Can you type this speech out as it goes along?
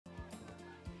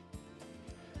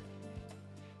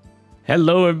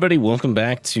Hello everybody, welcome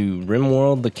back to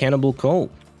Rimworld the Cannibal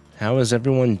Cult. How is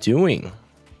everyone doing?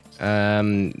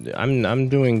 I'm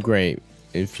doing great,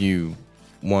 if you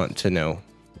want to know.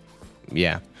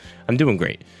 Yeah, I'm doing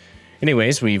great.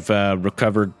 Anyways, we've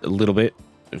recovered a little bit.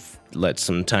 We've let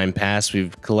some time pass.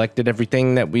 We've collected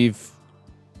everything that we've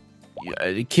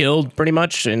killed pretty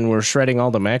much, and we're shredding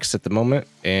all the mechs at the moment,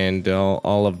 and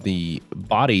all of the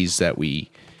bodies that we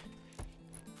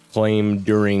claimed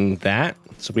during that.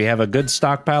 So we have a good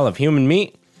stockpile of human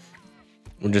meat.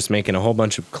 We're just making a whole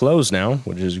bunch of clothes now,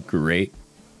 which is great.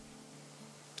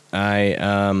 I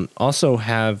also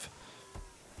have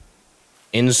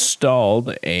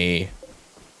installed a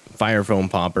fire foam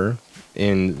popper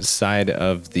inside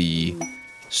of the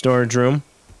storage room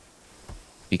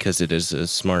because it is a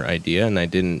smart idea, and I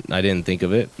didn't think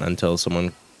of it until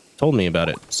someone told me about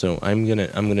it. So I'm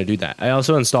gonna do that. I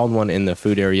also installed one in the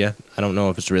food area. I don't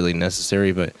know if it's really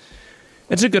necessary, but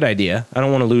it's a good idea. I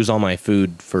don't want to lose all my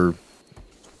food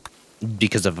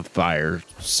because of a fire.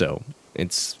 So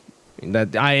it's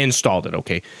that I installed it.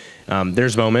 Okay.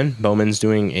 There's Bowman. Bowman's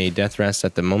doing a death rest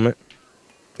at the moment.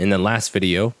 In the last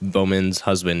video, Bowman's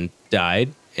husband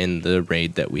died in the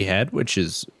raid that we had, which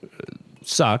is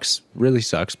sucks, really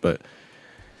sucks. But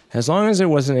as long as it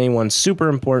wasn't anyone super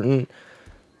important,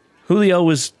 Julio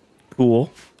was cool.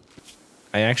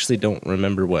 I actually don't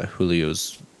remember what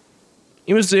Julio's.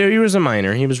 He was a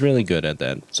miner. He was really good at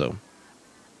that. So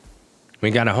we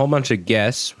got a whole bunch of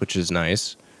guests, which is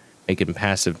nice. Making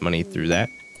passive money through that.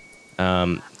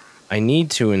 I need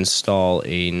to install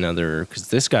another, because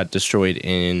this got destroyed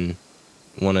in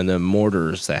one of the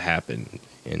mortars that happened,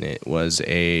 and it was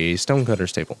a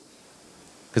stonecutter's table.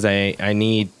 Because I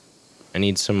need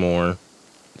some more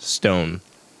stone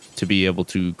to be able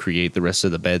to create the rest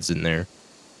of the beds in there.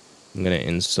 I'm gonna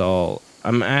install.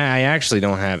 I actually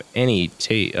don't have any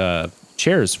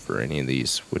chairs for any of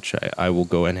these, which I will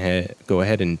go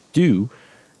ahead and do.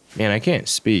 Man, I can't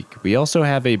speak. We also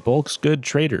have a bulk's good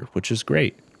trader, which is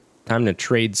great. Time to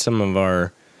trade some of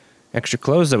our extra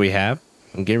clothes that we have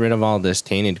and get rid of all this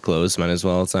tainted clothes. Might as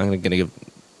well. It's not gonna give.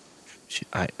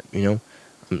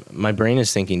 My brain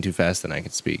is thinking too fast than I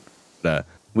can speak. But,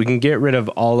 we can get rid of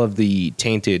all of the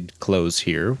tainted clothes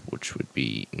here, which would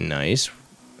be nice.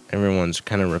 Everyone's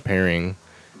kind of repairing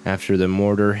after the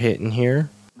mortar hit in here.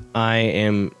 I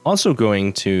am also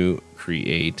going to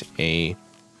create a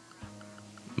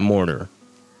mortar.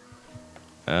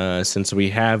 Since we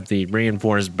have the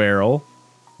reinforced barrel,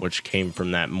 which came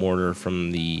from that mortar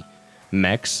from the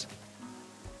mechs,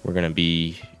 we're gonna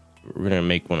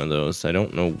make one of those. I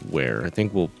don't know where. I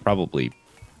think we'll probably.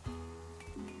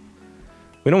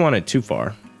 We don't want it too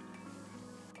far.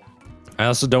 I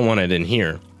also don't want it in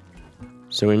here.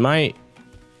 So we might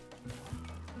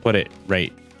put it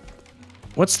right.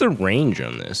 What's the range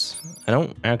on this? I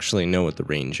don't actually know what the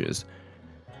range is.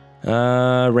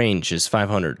 Range is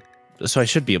 500. So I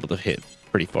should be able to hit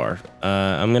pretty far.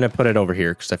 I'm going to put it over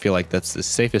here because I feel like that's the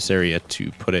safest area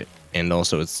to put it. And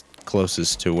also it's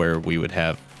closest to where we would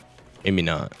have. Maybe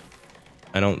not.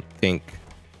 I don't think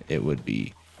it would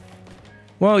be.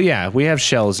 Well, yeah, we have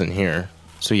shells in here.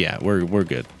 So yeah, we're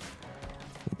good.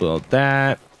 We'll build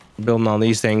that. Building all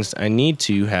these things. I need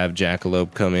to have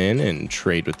Jackalope come in and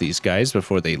trade with these guys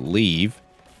before they leave.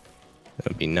 That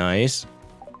would be nice.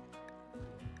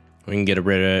 We can get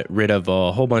rid of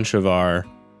a whole bunch of our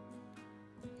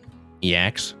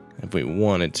yaks if we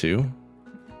wanted to.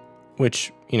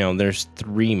 Which, you know, there's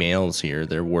 3 males here.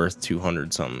 They're worth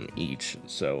 200 something each.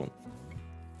 So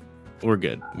we're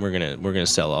good. We're gonna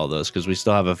sell all those because we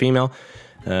still have a female,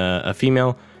 another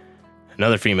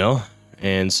female,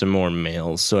 and some more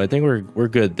males. So I think we're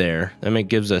good there. That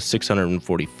gives us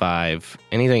 645.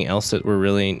 Anything else that we're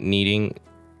really needing?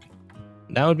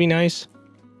 That would be nice.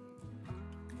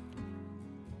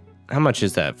 How much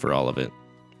is that for all of it?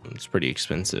 It's pretty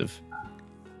expensive.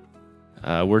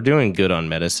 We're doing good on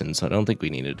medicine, so I don't think we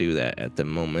need to do that at the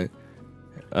moment.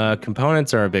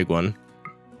 Components are a big one.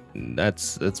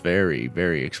 That's very,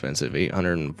 very expensive.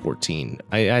 814.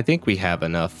 I think we have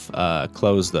enough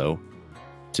clothes though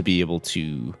to be able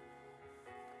to,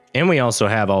 and we also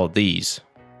have all of these.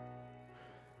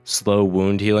 Slow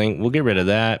wound healing, we'll get rid of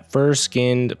that. Fur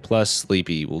skinned plus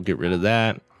sleepy, we'll get rid of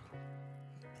that.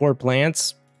 Poor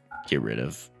plants, get rid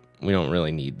of. We don't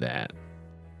really need that.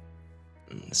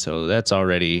 So that's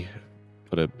already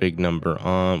put a big number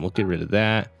on. We'll get rid of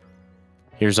that.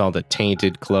 Here's all the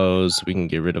tainted clothes. We can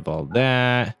get rid of all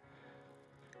that.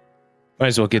 Might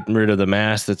as well get rid of the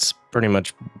mask that's pretty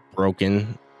much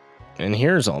broken. And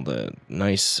here's all the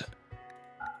nice.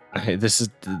 This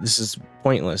is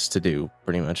pointless to do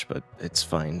pretty much, but it's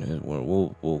fine.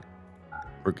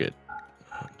 We're good.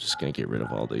 I'm just gonna get rid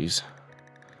of all these.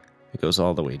 It goes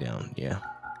all the way down, yeah.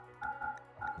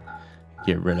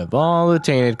 Get rid of all the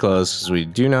tainted clothes because we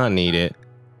do not need it.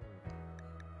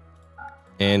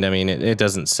 And I mean, it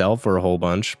doesn't sell for a whole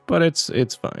bunch, but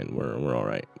it's fine. We're all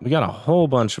right. We got a whole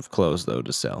bunch of clothes though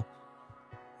to sell,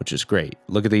 which is great.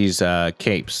 Look at these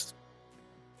capes.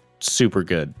 Super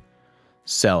good.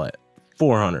 Sell it.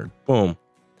 400. Boom.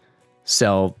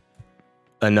 Sell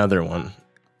another one.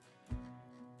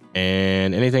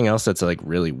 And anything else that's like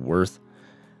really worth.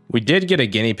 We did get a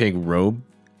guinea pig robe,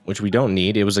 which we don't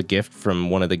need. It was a gift from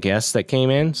one of the guests that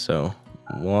came in, so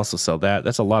we'll also sell that.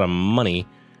 That's a lot of money.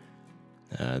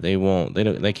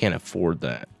 They can't afford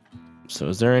that. So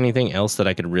is there anything else that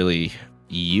I could really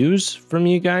use from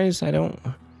you guys? I don't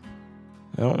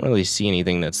really see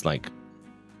anything that's like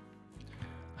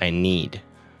I need.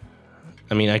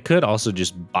 I mean, I could also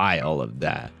just buy all of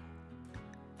that.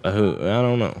 But I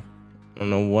don't know. I don't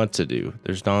know what to do.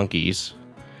 There's donkeys.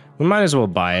 We might as well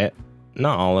buy it.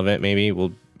 Not all of it, maybe.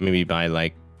 We'll maybe buy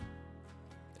like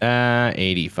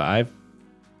 85.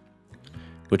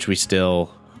 Which we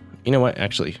still... You know what?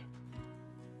 Actually,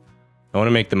 I want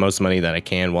to make the most money that I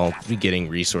can while getting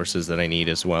resources that I need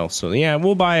as well. So yeah,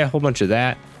 we'll buy a whole bunch of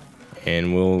that.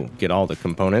 And we'll get all the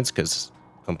components because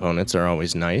components are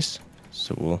always nice.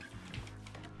 So we'll...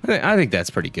 I think that's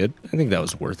pretty good. I think that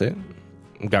was worth it.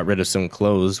 Got rid of some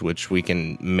clothes, which we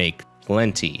can make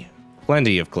plenty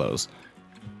of clothes.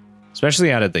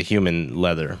 Especially out of the human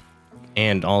leather.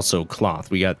 And also cloth.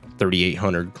 We got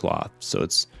 3,800 cloth. So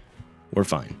we're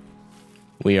fine.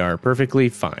 We are perfectly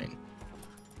fine.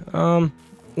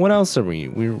 What else are we?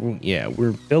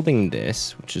 We're building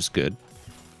this, which is good.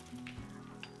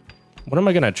 What am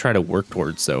I gonna try to work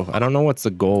towards though? I don't know what's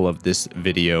the goal of this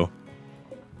video.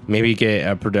 Maybe get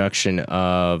a production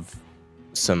of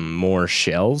some more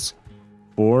shells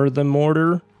for the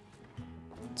mortar.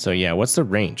 So yeah, what's the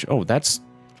range? Oh, that's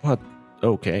what?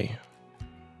 Okay.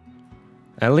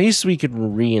 At least we could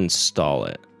reinstall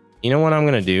it. You know what I'm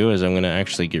gonna do is I'm gonna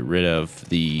actually get rid of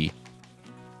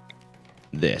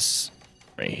this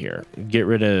right here. Get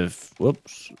rid of,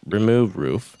 whoops, remove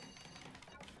roof.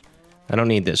 I don't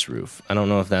need this roof. I don't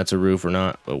know if that's a roof or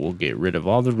not, but we'll get rid of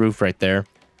all the roof right there.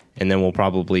 And then we'll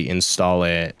probably install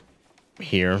it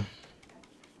here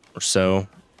or so.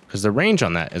 Because the range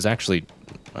on that is actually,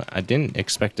 I didn't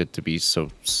expect it to be so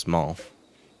small.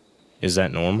 Is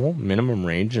that normal? Minimum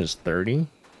range is 30?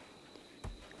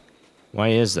 Why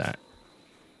is that?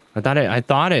 I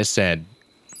thought it said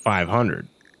 500.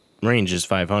 Range is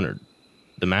 500.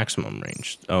 The maximum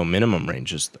range. Oh, minimum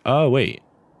range is... Oh, wait.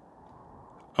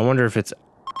 I wonder if it's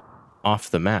off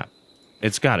the map.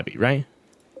 It's gotta be, right?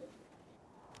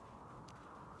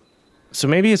 So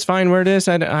maybe it's fine where it is.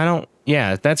 I don't...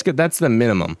 Yeah, that's good. That's the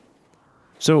minimum.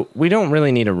 So we don't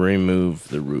really need to remove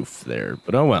the roof there,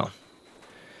 but oh well.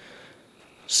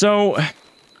 So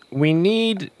we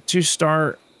need to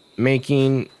start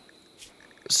making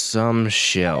some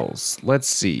shells. Let's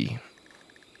see.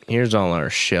 Here's all our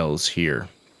shells here.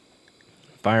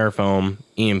 Fire foam,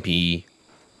 EMP,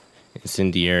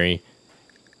 incendiary.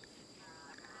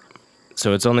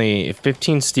 So it's only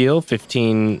 15 steel,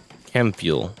 15 chem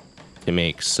fuel to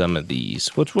make some of these,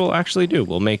 which we'll actually do.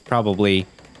 We'll make probably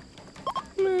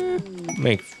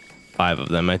make 5 of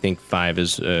them. I think 5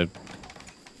 is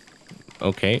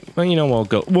okay. Well, you know, we'll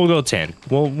go 10.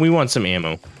 We want some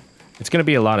ammo. It's gonna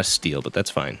be a lot of steel, but that's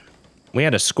fine. We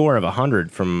had a score of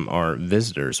 100 from our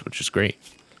visitors, which is great.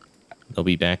 They'll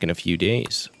be back in a few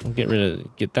days. We'll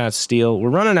get that steel. We're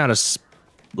running out of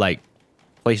like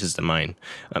places to mine.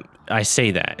 I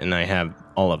say that, and I have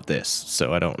all of this,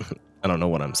 so I don't know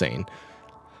what I'm saying.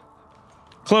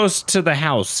 Close to the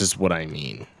house is what I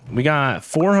mean. We got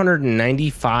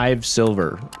 495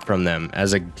 silver from them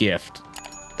as a gift.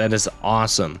 That is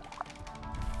awesome.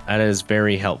 That is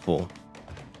very helpful.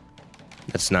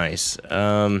 That's nice.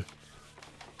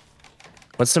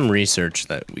 What's some research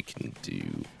that we can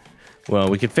do? Well,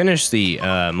 we could finish the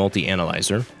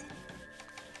multi-analyzer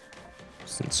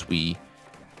since we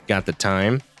got the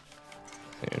time,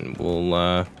 and we'll.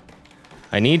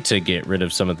 I need to get rid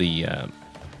of some of the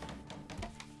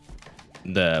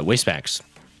waste packs.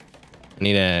 I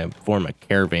need to form a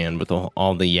caravan with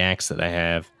all the yaks that I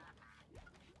have.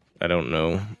 I don't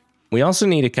know. We also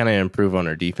need to kind of improve on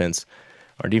our defense.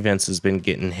 Our defense has been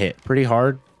getting hit pretty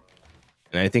hard.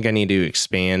 And I think I need to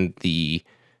expand the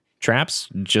traps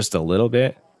just a little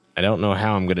bit. I don't know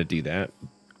how I'm going to do that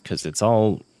because it's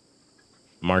all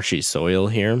marshy soil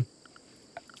here.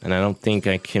 And I don't think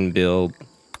I can build...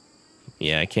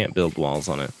 Yeah, I can't build walls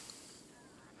on it.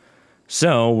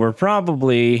 So we're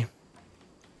probably...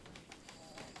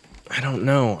 I don't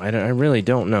know. I really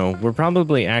don't know. We're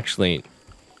probably actually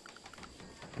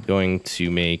going to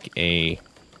make a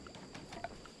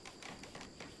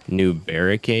new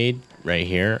barricade right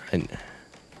here. And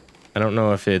I don't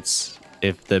know if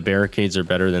the barricades are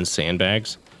better than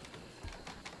sandbags.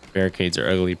 Barricades are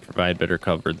ugly, provide better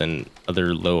cover than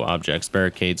other low objects.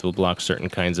 Barricades will block certain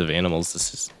kinds of animals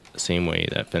the same way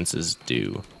that fences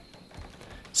do.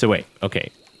 So wait,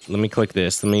 okay. Let me click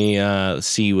this. Let me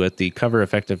see what the cover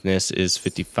effectiveness is.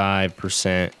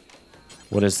 55%.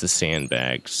 What is the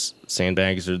sandbags?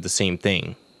 Sandbags are the same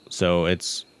thing. So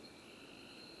it's...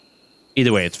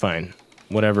 Either way, it's fine.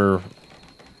 Whatever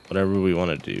we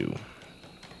want to do.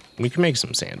 We can make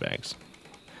some sandbags.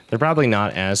 They're probably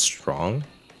not as strong.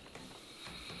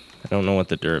 I don't know what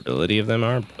the durability of them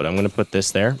are, but I'm going to put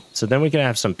this there. So then we can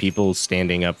have some people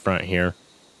standing up front here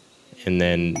and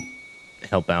then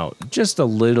help out just a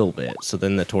little bit. So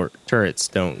then the turrets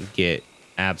don't get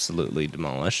absolutely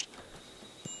demolished.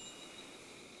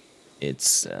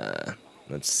 It's,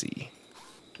 let's see.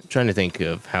 I'm trying to think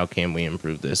of how can we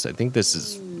improve this. I think this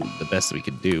is the best we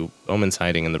could do. Bowman's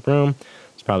hiding in the room.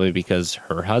 It's probably because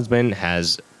her husband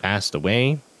has passed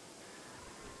away.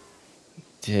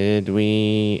 Did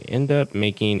we end up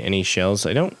making any shells?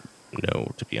 I don't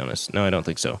know, to be honest. No, I don't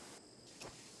think so.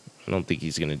 I don't think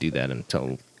he's going to do that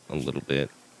until a little bit.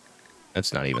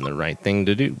 That's not even the right thing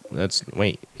to do.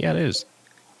 Wait, yeah, it is.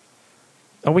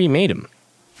 Oh, we made them.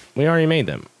 We already made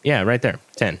them. Yeah, right there.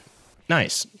 10.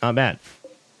 Nice. Not bad.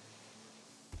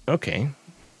 Okay.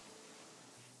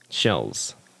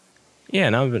 Shells. Yeah,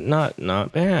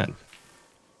 not bad.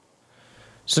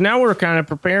 So now we're kind of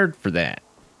prepared for that.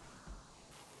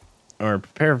 Or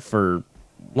prepared for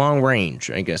long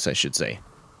range, I guess I should say.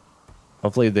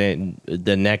 Hopefully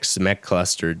the next mech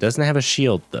cluster doesn't have a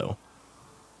shield, though.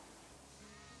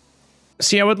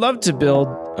 See, I would love to build...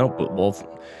 Oh,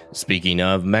 well, speaking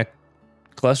of mech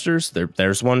clusters,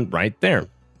 there's one right there,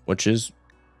 which is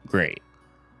great.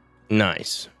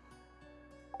 Nice.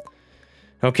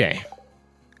 Okay.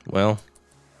 Well,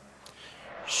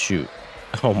 shoot.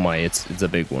 Oh my, it's a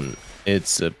big one.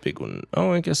 It's a big one.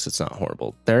 Oh, I guess it's not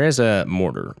horrible. There is a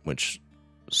mortar, which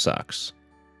sucks.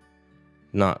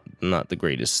 Not the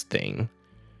greatest thing.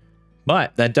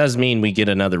 But that does mean we get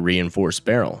another reinforced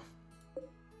barrel.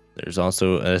 There's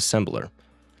also an assembler.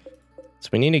 So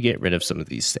we need to get rid of some of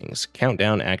these things.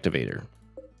 Countdown activator.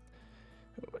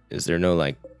 Is there no,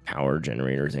 like, power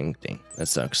generator thing? Dang, that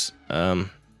sucks.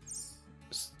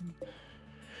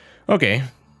 Okay.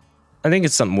 I think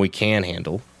it's something we can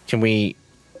handle. Can we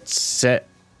set...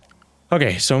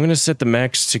 Okay, so I'm going to set the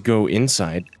mechs to go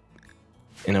inside.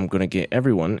 And I'm going to get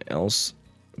everyone else.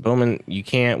 Bowman, you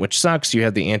can't, which sucks. You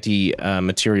have the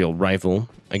anti-material rifle.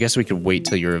 I guess we could wait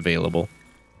till you're available.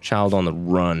 Child on the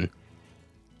run.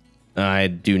 I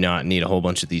do not need a whole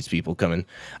bunch of these people coming.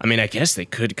 I mean, I guess they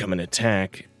could come and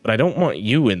attack, but I don't want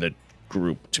you in the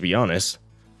group, to be honest.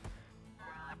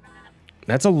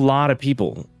 That's a lot of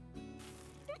people.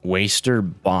 Waster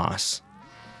boss.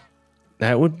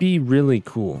 That would be really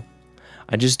cool.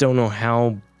 I just don't know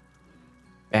how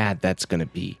bad that's going to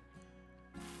be.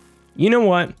 You know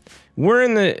what? We're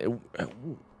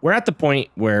at the point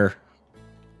where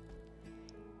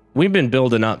we've been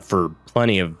building up for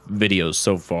plenty of videos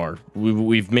so far.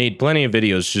 We've made plenty of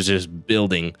videos just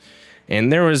building.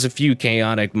 And there was a few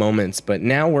chaotic moments, but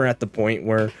now we're at the point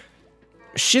where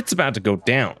shit's about to go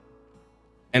down.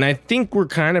 And I think we're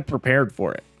kind of prepared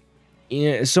for it.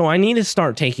 Yeah, so I need to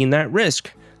start taking that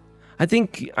risk. I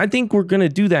think we're going to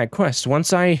do that quest.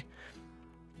 Once I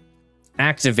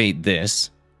activate this,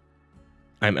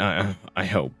 I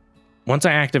hope. Once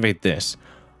I activate this,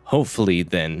 hopefully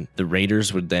then the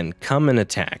raiders would then come and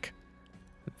attack.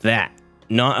 That,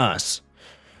 not us.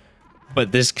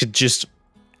 But this could just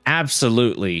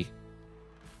absolutely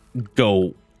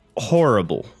go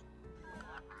horrible.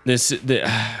 Do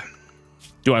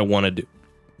I want to do?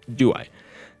 Do I?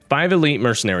 5 elite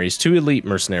mercenaries, 2 elite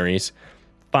mercenaries,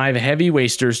 5 heavy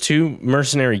wasters, 2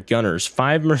 mercenary gunners,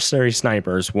 5 mercenary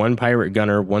snipers, 1 pirate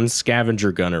gunner, 1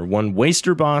 scavenger gunner, 1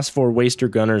 waster boss, 4 waster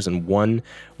gunners, and 1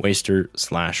 waster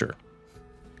slasher.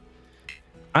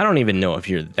 I don't even know if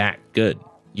you're that good.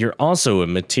 You're also a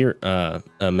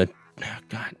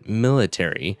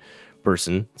military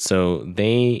person, so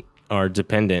they are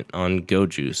dependent on go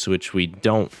juice, which we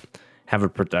don't have a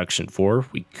production for.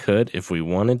 We could if we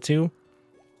wanted to.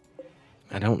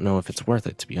 I don't know if it's worth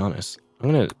it, to be honest.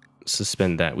 I'm going to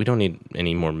suspend that. We don't need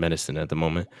any more medicine at the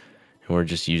moment. And we're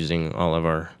just using all of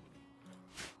our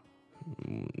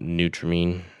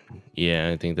Nutrimine.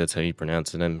 Yeah, I think that's how you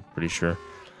pronounce it. I'm pretty sure.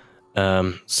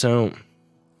 So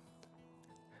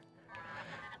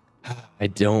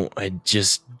I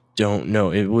just don't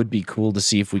know. It would be cool to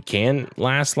see if we can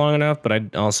last long enough, but I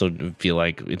also feel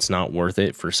like it's not worth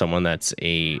it for someone that's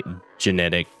a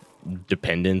genetic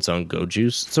dependence on go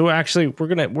juice. So actually we're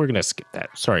gonna skip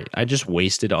that. Sorry, I just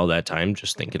wasted all that time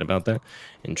just thinking about that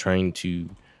and trying to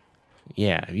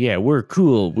yeah, we're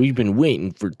cool. We've been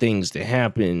waiting for things to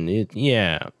happen.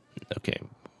 Yeah. Okay.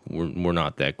 We're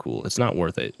not that cool. It's not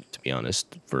worth it, to be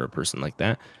honest, for a person like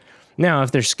that. Now,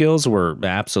 if their skills were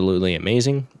absolutely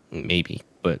amazing, maybe,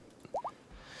 but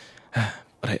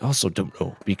I also don't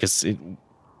know because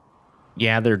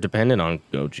they're dependent on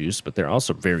go juice, but they're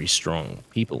also very strong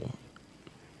people.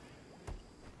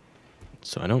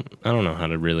 So I don't know how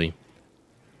to really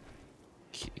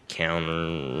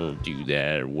counter do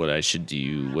that or what I should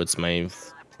do. What's my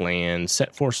plan?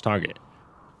 Set force target.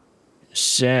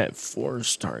 Set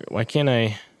force target. Why can't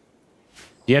I?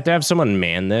 Do you have to have someone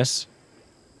man this?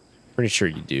 Pretty sure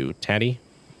you do. Taddy,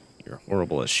 you're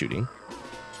horrible at shooting.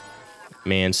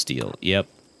 Man steal. Yep.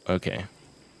 Okay.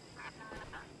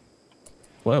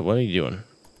 What are you doing?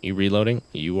 You reloading?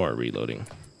 You are reloading.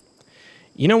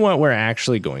 You know what we're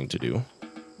actually going to do?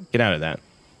 Get out of that.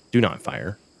 Do not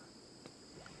fire.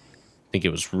 I think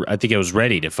it was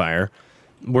ready to fire.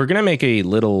 We're gonna make a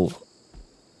little,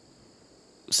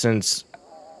 since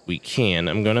we can,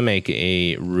 I'm gonna make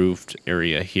a roofed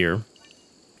area here.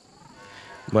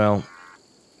 Well,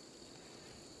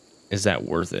 is that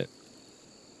worth it?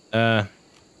 I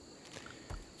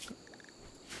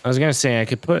was gonna say I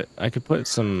could put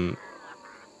some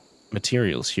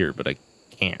materials here, but I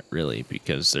can't really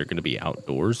because they're gonna be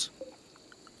outdoors.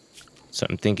 So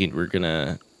I'm thinking we're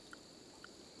gonna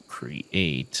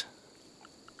create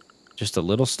just a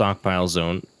little stockpile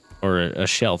zone or a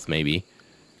shelf maybe.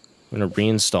 I'm gonna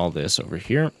reinstall this over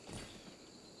here.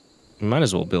 We might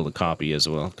as well build a copy as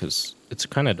well because it's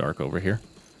kind of dark over here.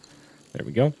 There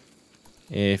we go.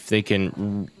 If they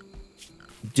can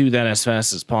do that as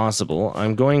fast as possible,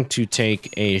 I'm going to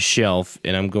take a shelf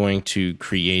and I'm going to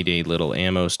create a little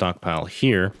ammo stockpile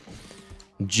here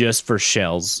just for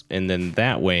shells, and then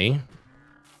that way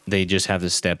they just have to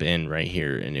step in right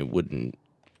here and it wouldn't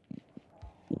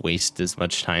waste as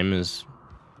much time as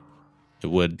it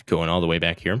would going all the way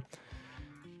back here.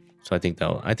 So I think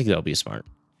that'll be smart.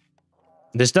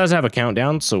 This does have a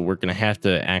countdown, so we're gonna have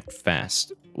to act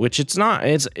fast, which it's not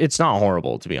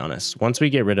horrible, to be honest. Once we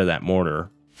get rid of that mortar,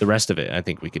 the rest of it I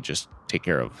think we could just take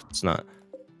care of. It's not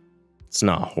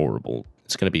horrible.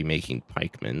 It's gonna be making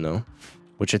pikemen though,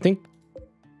 which I think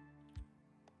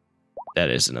that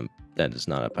is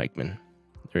not a pikeman.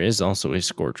 There is also a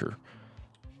scorcher.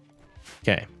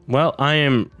 Okay, well, I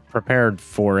am prepared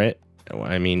for it.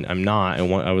 I mean, I'm not.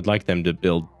 I would like them to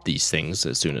build these things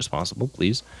as soon as possible,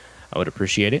 please. I would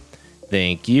appreciate it.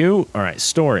 Thank you. All right,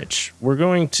 storage. We're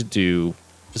going to do...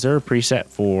 Is there a preset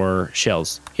for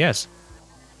shells? Yes.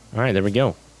 All right, there we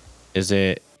go. Is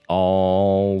it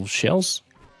all shells?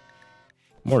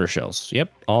 Mortar shells.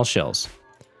 Yep, all shells.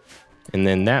 And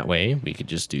then that way, we could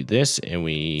just do this, and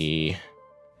we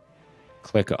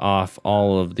click off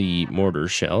all of the mortar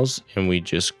shells, and we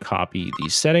just copy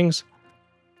these settings.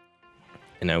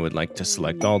 And I would like to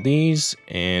select all these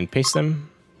and paste them.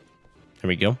 There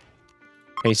we go.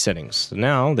 Paste settings. So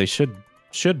now they should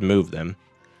move them,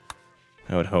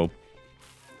 I would hope.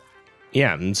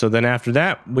 Yeah, and so then after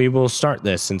that, we will start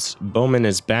this. Since Bowman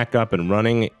is back up and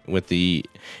running with the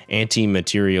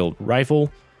anti-material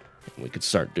rifle, we could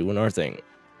start doing our thing.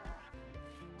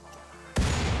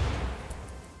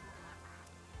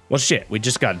 Well, shit, we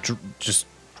just got just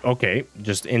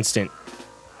instant.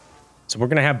 So we're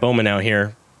gonna have Bowman out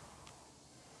here.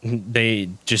 They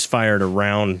just fired a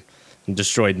round and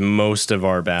destroyed most of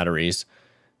our batteries.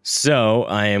 So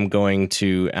I am going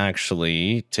to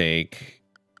actually take...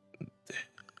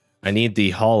 I need the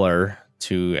hauler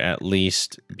to at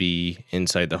least be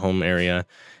inside the home area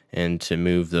and to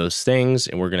move those things.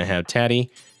 And we're going to have Taddy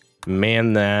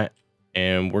man that.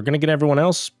 And we're going to get everyone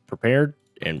else prepared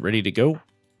and ready to go.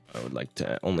 I would like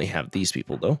to only have these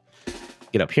people, though.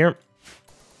 Get up here.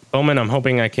 Bowman, I'm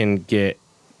hoping I can get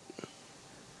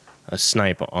a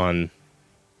snipe on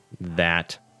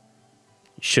that.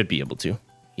 Should be able to.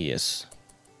 Yes.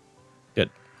 Good.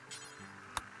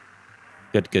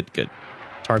 Good.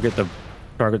 Target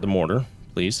the mortar,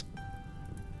 please.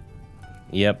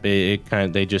 Yep, it kind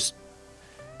of, they just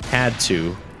had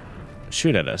to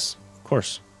shoot at us. Of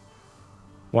course.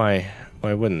 Why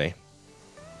wouldn't they?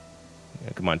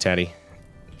 Yeah, come on, Taddy.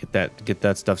 Get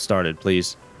that stuff started,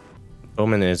 please.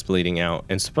 Bowman is bleeding out,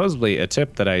 and supposedly a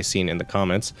tip that I seen in the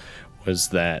comments was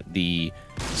that the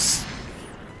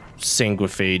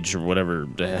sanguiphage or whatever.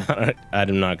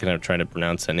 I'm not gonna try to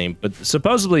pronounce that name, but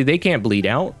supposedly they can't bleed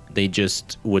out. They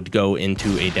just would go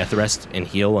into a death rest and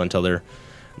heal until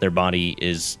their body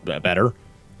is better.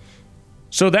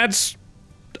 So that's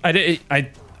I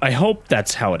hope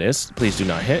that's how it is. Please do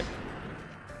not hit.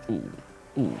 Ooh,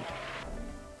 ooh.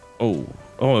 Oh,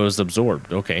 it was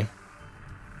absorbed. Okay.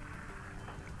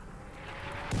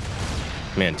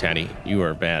 Man, Tatty, you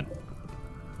are bad.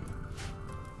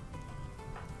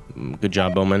 Good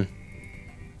job, Bowman.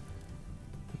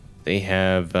 They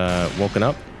have woken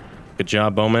up. Good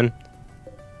job, Bowman.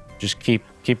 Just keep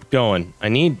going. I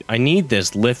need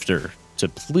this lifter to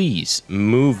please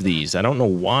move these. I don't know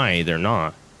why they're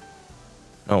not.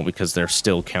 Oh, because they're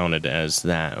still counted as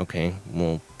that. Okay,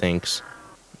 well, thanks.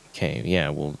 Okay, yeah,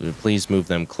 well, please move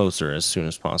them closer as soon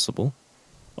as possible.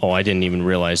 Oh, I didn't even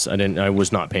realize. I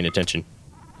was not paying attention.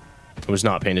 I was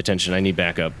not paying attention. I need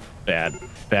backup. Bad.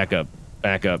 Backup.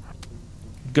 Backup.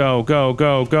 Go, go,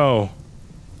 go, go.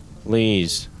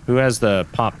 Please. Who has the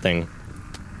pop thing?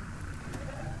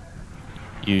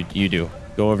 You do.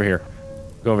 Go over here.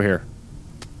 Go over here.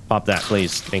 Pop that,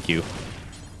 please. Thank you.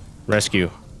 Rescue.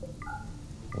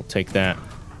 We'll take that.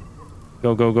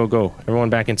 Go, go, go, go. Everyone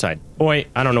back inside. Boy,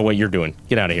 I don't know what you're doing.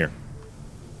 Get out of here.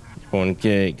 Go,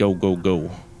 go,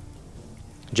 go.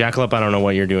 Jackalope, I don't know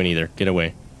what you're doing either. Get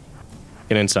away.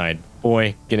 Get inside.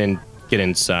 Boy, get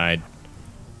inside.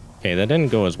 Okay, that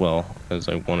didn't go as well as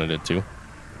I wanted it to.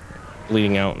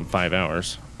 Bleeding out in 5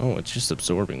 hours. Oh, it's just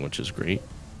absorbing, which is great.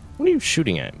 What are you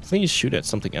shooting at? Please shoot at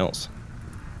something else.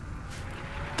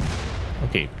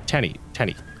 Okay, Teddy,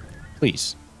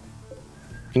 please.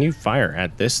 Can you fire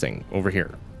at this thing over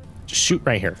here? Just shoot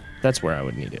right here. That's where I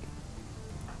would need it.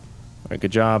 All right,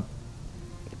 good job.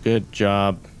 Good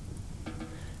job.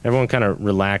 Everyone kind of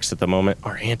relaxed at the moment.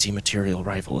 Our anti-material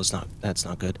rifle is not... That's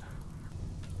not good.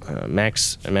 Mech.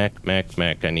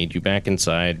 I need you back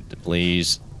inside,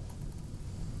 please.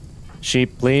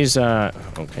 Sheep, please.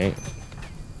 Okay.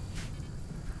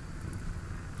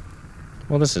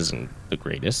 Well, this isn't the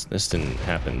greatest. This didn't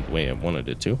happen the way I wanted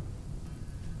it to.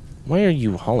 Why are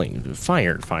you hauling?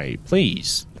 Fire,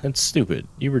 please. That's stupid.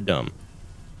 You were dumb.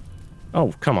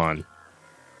 Oh, come on.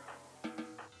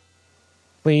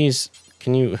 Please,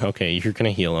 can you... Okay, you're gonna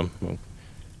heal him.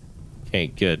 Okay,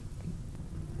 good.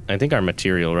 I think our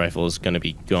material rifle is gonna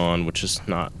be gone, which is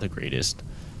not the greatest.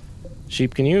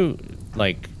 Sheep, can you,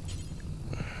 like...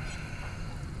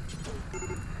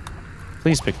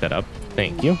 Please pick that up.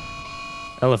 Thank you.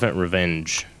 Elephant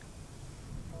revenge.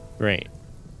 Great.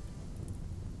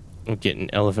 We're getting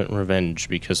elephant revenge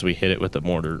because we hit it with a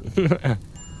mortar.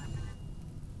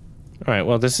 Alright,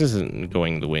 well, this isn't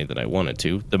going the way that I wanted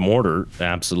to. The mortar,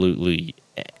 absolutely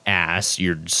ass.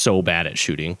 You're so bad at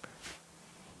shooting.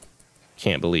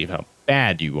 Can't believe how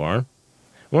bad you are. I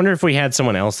wonder if we had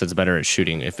someone else that's better at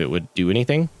shooting, if it would do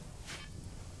anything.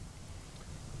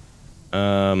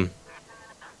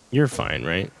 You're fine,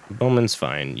 right? Bowman's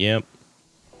fine, yep.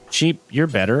 Sheep, you're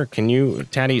better. Can you...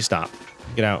 Tatty, stop.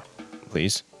 Get out,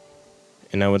 please.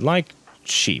 And I would like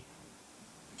sheep.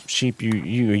 Sheep,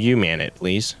 you man it,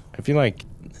 please. I feel like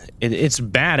it's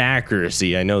bad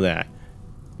accuracy, I know that.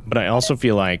 But I also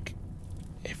feel like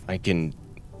if I can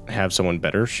have someone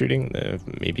better shooting,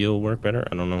 maybe it'll work better.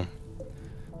 I don't know.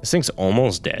 This thing's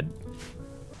almost dead.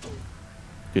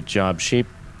 Good job, sheep.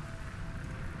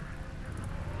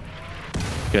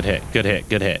 Good hit, good hit,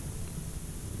 good hit.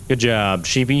 Good job,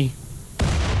 sheepy.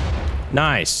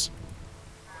 Nice.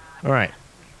 All right.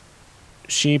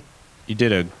 Sheep, you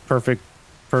did a perfect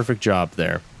job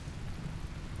there.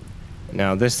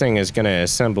 Now, this thing is going to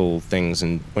assemble things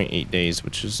in 0.8 days,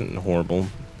 which isn't horrible.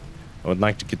 I would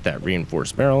like to get that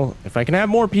reinforced barrel. If I can have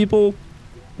more people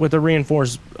with a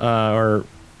reinforced, or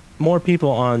more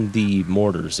people on the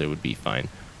mortars, it would be fine.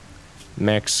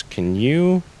 Mechs, can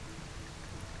you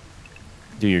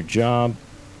do your job?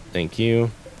 Thank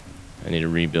you. I need to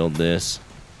rebuild this.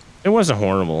 It wasn't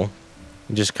horrible.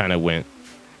 It just kind of went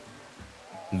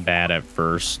bad at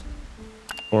first.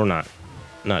 Or not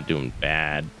doing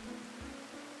bad.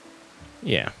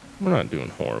 Yeah, we're not doing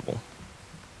horrible.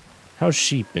 How's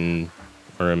sheep and...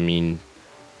 Or I mean...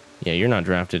 Yeah, you're not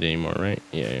drafted anymore, right?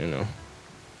 Yeah, you know.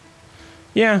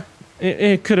 Yeah,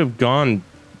 it could have gone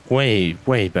way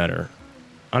better.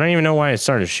 I don't even know why it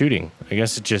started shooting. I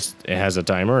guess it has a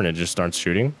timer and it just starts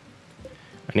shooting.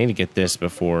 I need to get this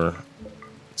before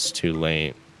it's too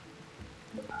late.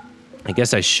 I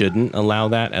guess I shouldn't allow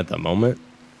that at the moment.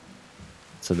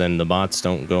 So then the bots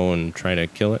don't go and try to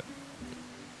kill it.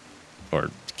 Or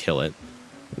kill it.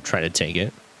 Try to take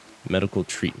it. Medical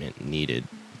treatment needed.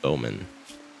 Bowman.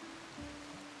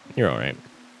 You're alright.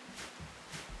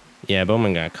 Yeah,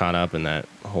 Bowman got caught up in that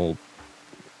whole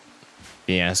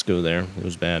fiasco there. It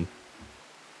was bad.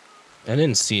 I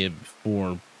didn't see it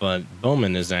before, but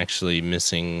Bowman is actually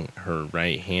missing her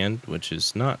right hand, which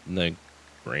is not the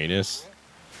greatest.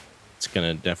 It's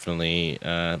gonna definitely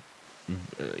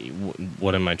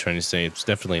what am I trying to say? It's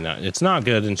definitely not. It's not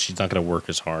good, and she's not gonna work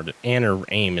as hard. And her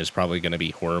aim is probably gonna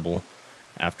be horrible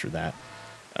after that.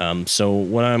 So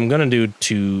what I'm gonna do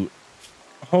to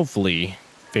hopefully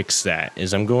fix that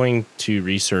is I'm going to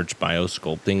research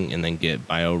biosculpting and then get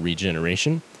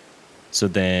bioregeneration. So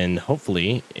then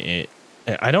hopefully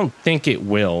I don't think it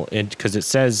will, because it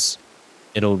says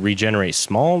it'll regenerate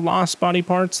small lost body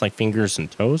parts like fingers and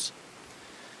toes.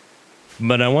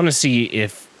 But I want to see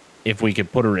if we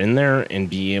could put her in there and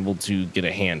be able to get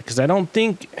a hand, because I don't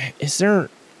think,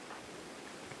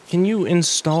 can you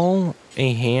install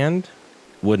a hand?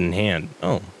 Wooden hand.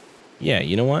 Oh, yeah,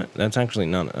 you know what? That's actually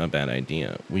not a bad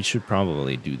idea. We should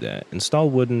probably do that. Install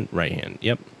wooden right hand.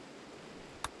 Yep.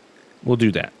 We'll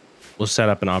do that. We'll set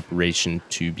up an operation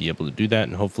to be able to do that,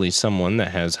 and hopefully someone that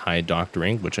has high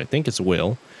doctoring, which I think is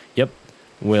Will. Yep.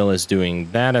 Will is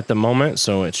doing that at the moment,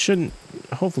 so it shouldn't,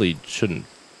 hopefully shouldn't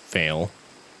fail.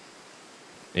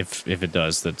 If it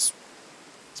does, it's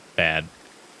bad.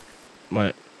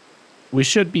 But we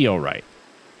should be all right.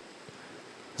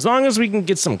 As long as we can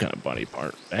get some kind of body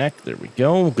part back. There we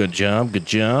go. Good job. Good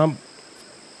job.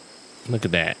 Look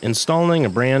at that. Installing a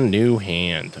brand new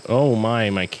hand. Oh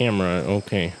my camera.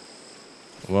 Okay.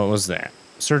 What was that?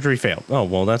 Surgery failed. Oh,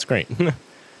 well, that's great.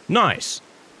 Nice.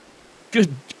 Good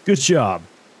job.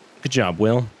 Good job,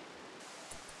 Will.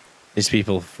 These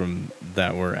people from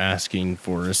that were asking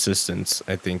for assistance,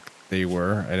 I think they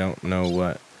were. I don't know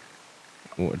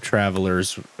what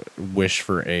travelers wish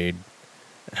for aid.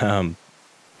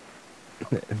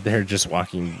 They're just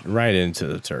walking right into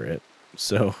the turret.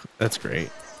 So that's great.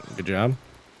 Good job.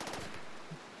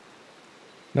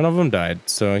 None of them died,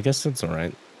 so I guess that's all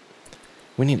right.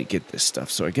 We need to get this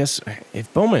stuff. So I guess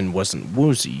if Bowman wasn't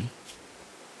woozy,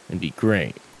 it'd be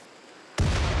great.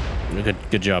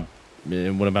 Good job.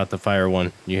 What about the fire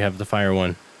one? You have the fire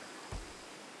one.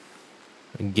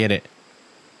 Get it.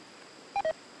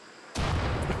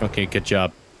 Okay, good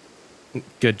job.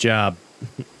 Good job.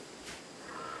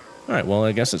 All right, well,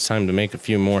 I guess it's time to make a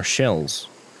few more shells.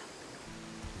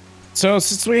 So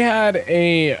since we had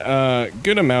a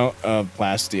good amount of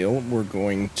plasteel, we're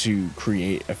going to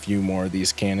create a few more of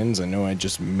these cannons. I know I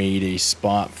just made a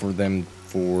spot for them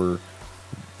for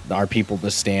our people to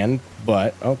stand,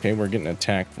 but okay, we're getting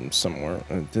attacked from somewhere.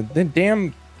 The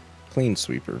damn clean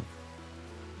sweeper.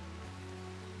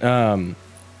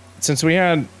 Since we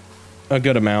had a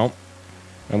good amount,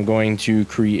 I'm going to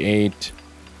create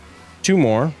 2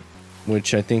 more,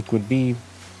 which I think would be,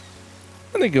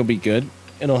 I think it'll be good.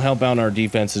 It'll help out our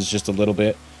defenses just a little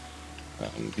bit.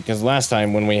 Because last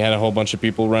time when we had a whole bunch of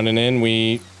people running in,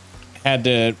 we had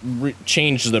to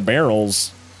change the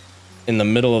barrels in the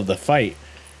middle of the fight,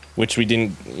 which we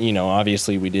didn't, you know,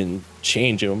 obviously we didn't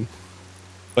change them,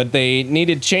 but they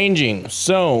needed changing.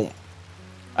 So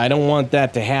I don't want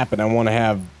that to happen. I want to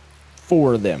have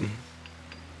 4 of them.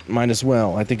 Might as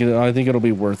well. I think it'll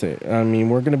be worth it. I mean,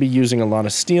 we're going to be using a lot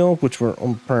of steel, which we're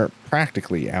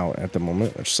practically out at the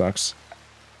moment, which sucks.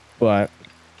 But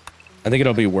I think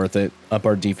it'll be worth it. Up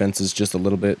our defenses just a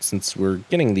little bit since we're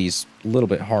getting these a little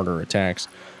bit harder attacks.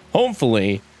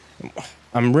 Hopefully,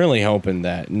 I'm really hoping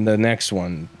that in the next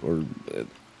one, or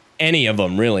any of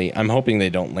them really, I'm hoping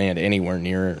they don't land anywhere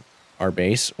near our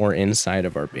base or inside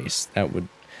of our base. That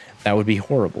would be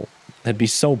horrible. That'd be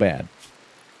so bad.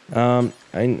 I'm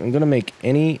gonna make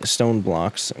any stone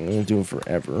blocks. I'm gonna do it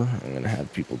forever. I'm gonna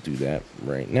have people do that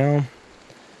right now.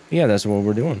 Yeah, that's what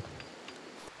we're doing.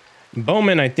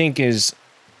 Bowman, I think, is,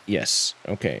 yes,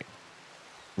 okay.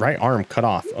 Right arm cut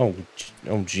off. Oh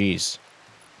geez.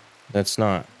 That's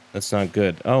not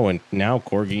good. Oh, and now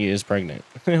Corgi is pregnant.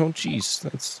 Oh geez,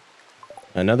 that's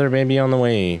another baby on the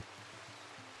way.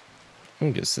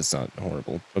 I guess that's not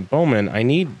horrible. But Bowman, I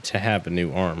need to have a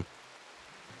new arm.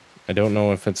 I don't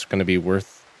know if it's going to be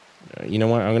worth... you know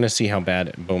what? I'm going to see how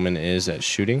bad Bowman is at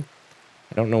shooting.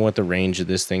 I don't know what the range of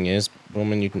this thing is.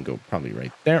 Bowman, you can go probably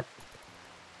right there.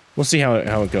 We'll see how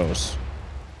it goes.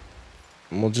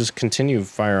 And we'll just continue to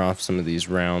fire off some of these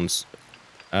rounds.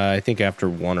 I think after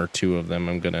 1 or 2 of them,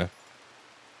 I'm going to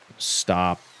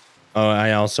stop. Oh, I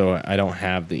don't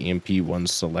have the MP one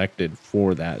selected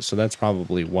for that. So that's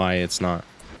probably why it's not...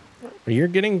 You're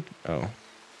getting... Oh.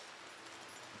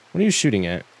 What are you shooting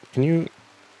at? Can you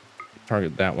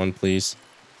target that one, please?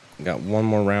 Got 1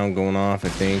 more round going off, I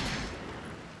think.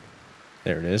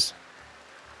 There it is.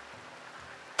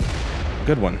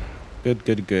 Good one. Good.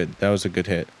 That was a good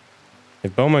hit.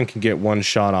 If Bowman can get one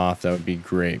shot off, that would be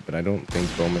great, but I don't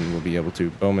think Bowman will be able to.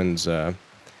 Bowman's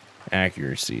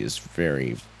accuracy is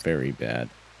very, very bad.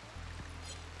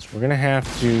 So we're gonna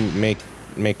have to make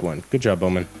one. Good job,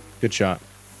 Bowman. Good shot.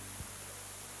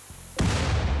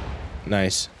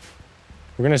 Nice.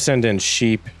 We're gonna send in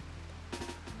sheep.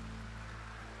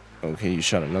 Okay, you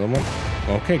shot another one.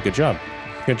 Okay, good job.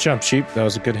 Good job, sheep. That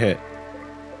was a good hit.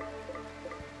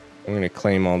 I'm gonna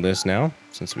claim all this now,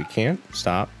 since we can't.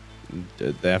 Stop.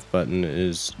 The F button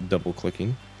is double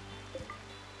clicking.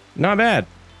 Not bad.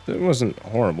 It wasn't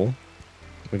horrible.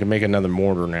 We can make another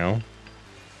mortar now.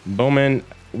 Bowman,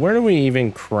 where do we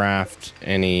even craft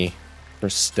any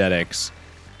prosthetics?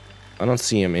 I don't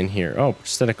see him in here. Oh,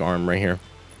 prosthetic arm right here.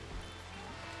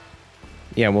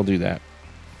 Yeah, we'll do that.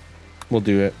 We'll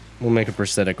do it. We'll make a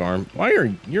prosthetic arm. Why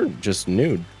are you're just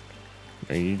nude?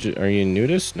 Are you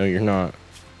nudist? No, you're not.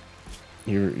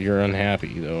 You're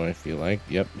unhappy though. I feel like.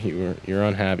 Yep, you're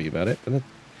unhappy about it. But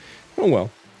oh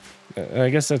well. I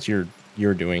guess that's your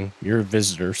doing. You're a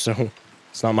visitor, so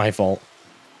it's not my fault.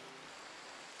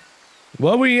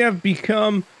 Well, we have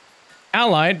become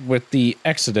allied with the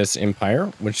Exodus Empire,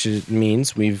 which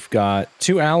means we've got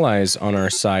 2 allies on our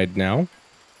side now,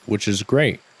 which is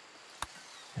great.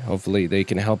 Hopefully they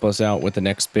can help us out with the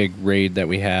next big raid that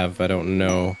we have. I don't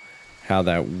know how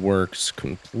that works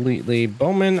completely.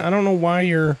 Bowman, I don't know why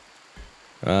you're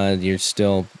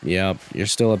still, yeah, you're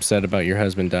still upset about your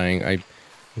husband dying.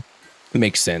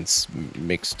 Makes sense.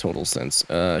 Makes total sense.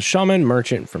 Shaman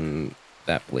merchant from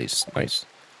that place. Nice.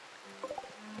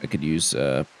 I could use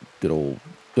good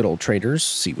old traders.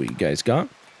 See what you guys got.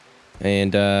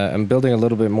 And I'm building a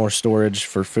little bit more storage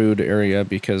for food area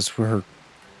because we're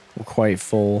quite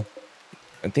full.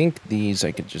 I think these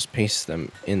I could just paste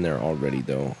them in there already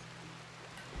though.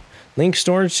 Link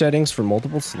storage settings for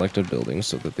multiple selected buildings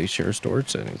so that they share storage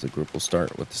settings. The group will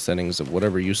start with the settings of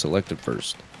whatever you selected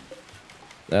first.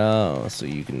 Oh, so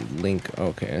you can link.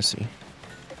 Okay, I see.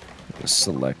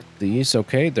 Select these.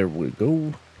 Okay, there we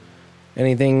go.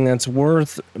 Anything that's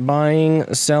worth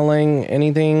buying, selling,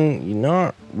 anything?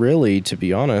 Not really, to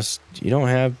be honest. You don't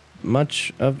have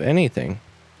much of anything.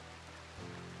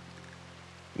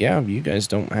 Yeah, you guys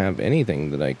don't have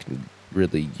anything that I can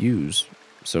really use.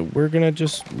 So we're gonna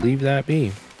just leave that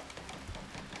be.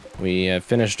 We have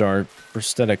finished our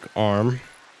prosthetic arm,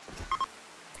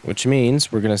 which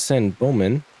means we're gonna send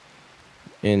Bowman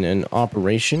in an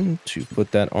operation to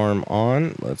put that arm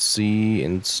on. Let's see,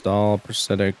 install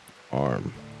prosthetic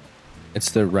arm.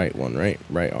 It's the right one, right?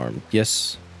 Right arm.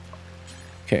 Yes.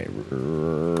 Okay,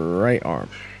 right arm.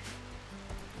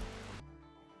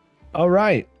 All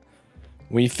right.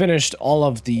 We finished all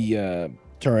of the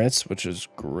turrets, which is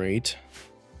great.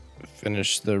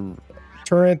 Finished the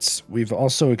turrets. We've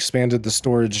also expanded the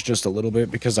storage just a little bit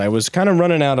because I was kind of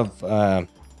running out of,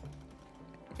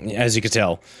 as you can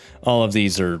tell, all of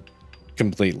these are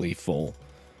completely full.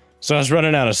 So I was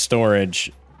running out of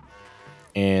storage,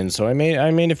 and so I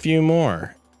made a few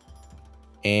more.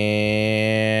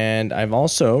 And I've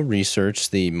also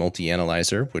researched the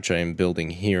multi-analyzer, which I am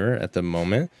building here at the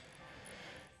moment.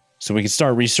 So we can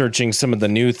start researching some of the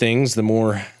new things, the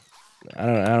more, I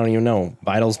don't even know,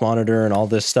 vitals monitor and all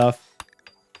this stuff.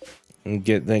 And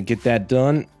get that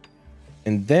done.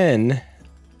 And then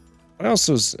what else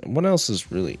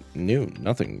is really new?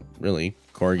 Nothing really.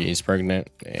 Corgi's pregnant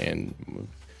and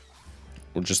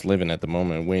we're just living at the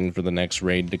moment, waiting for the next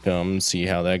raid to come, see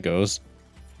how that goes.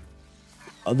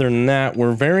 Other than that,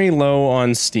 we're very low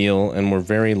on steel and we're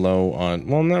very low on,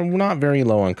 well, no, we're not very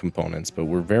low on components, but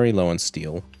we're very low on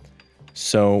steel.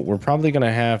 So we're probably going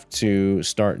to have to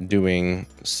start doing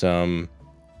some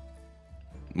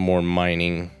more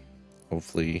mining,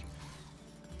 hopefully.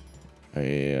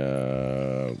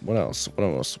 What else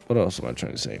am I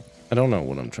trying to say? I don't know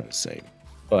what I'm trying to say.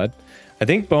 But I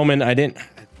think Bowman, I didn't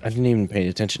even pay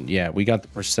attention. Yeah, we got the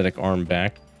prosthetic arm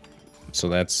back. So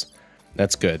that's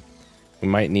good. We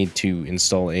might need to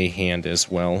install a hand as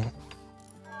well.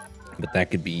 But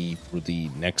that could be for the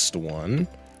next one.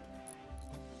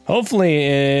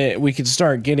 Hopefully, we could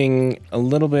start getting a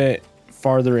little bit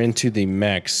farther into the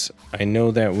mechs. I know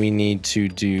that we need to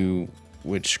do,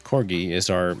 which Corgi is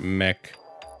our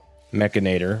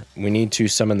mechanator. We need to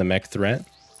summon the mech threat.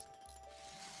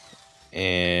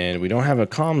 And we don't have a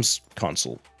comms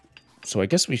console. So I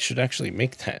guess we should actually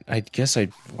make that.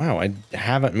 Wow, I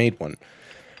haven't made one.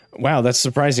 Wow, that's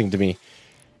surprising to me.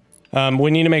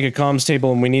 We need to make a comms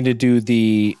table and we need to do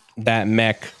that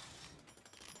mech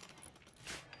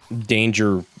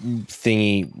danger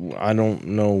thingy. I don't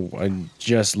know. I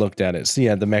just looked at it. So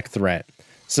yeah, the mech threat.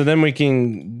 So then we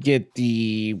can get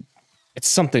it's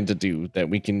something to do that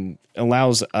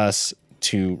allows us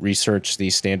to research the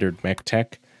standard mech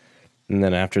tech. And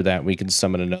then after that, we can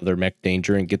summon another mech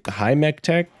danger and get the high mech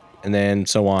tech, and then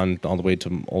so on all the way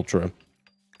to ultra.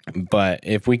 But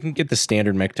if we can get the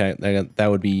standard mech tech, that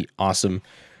would be awesome.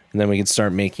 And then we can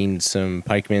start making some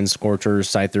pikemen, scorchers,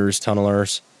 scythers,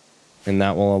 tunnelers, and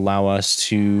that will allow us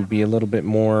to be a little bit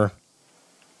more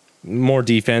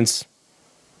defense.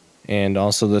 And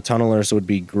also the tunnelers would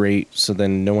be great, so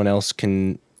then no one else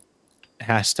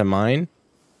has to mine.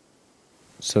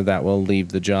 So that will leave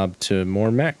the job to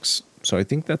more mechs. So I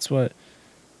think that's what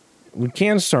we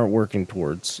can start working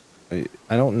towards. I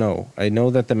don't know. I know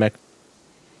that the mech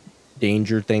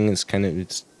danger thing is kind of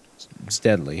it's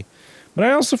deadly, but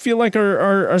I also feel like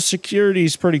our security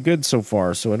is pretty good so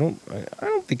far. So I don't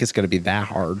think it's gonna be that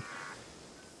hard.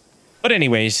 But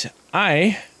anyways,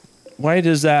 why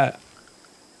does that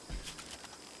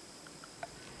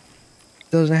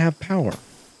doesn't have power?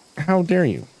 How dare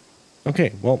you?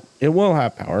 Okay, well, it will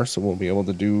have power, so we'll be able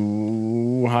to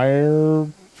do higher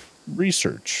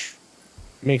research.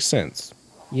 Makes sense.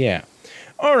 Yeah.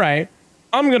 All right,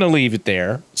 I'm going to leave it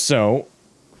there. So,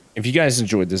 if you guys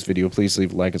enjoyed this video, please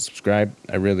leave a like and subscribe.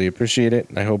 I really appreciate it.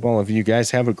 I hope all of you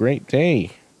guys have a great day.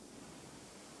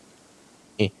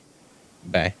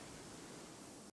 Bye.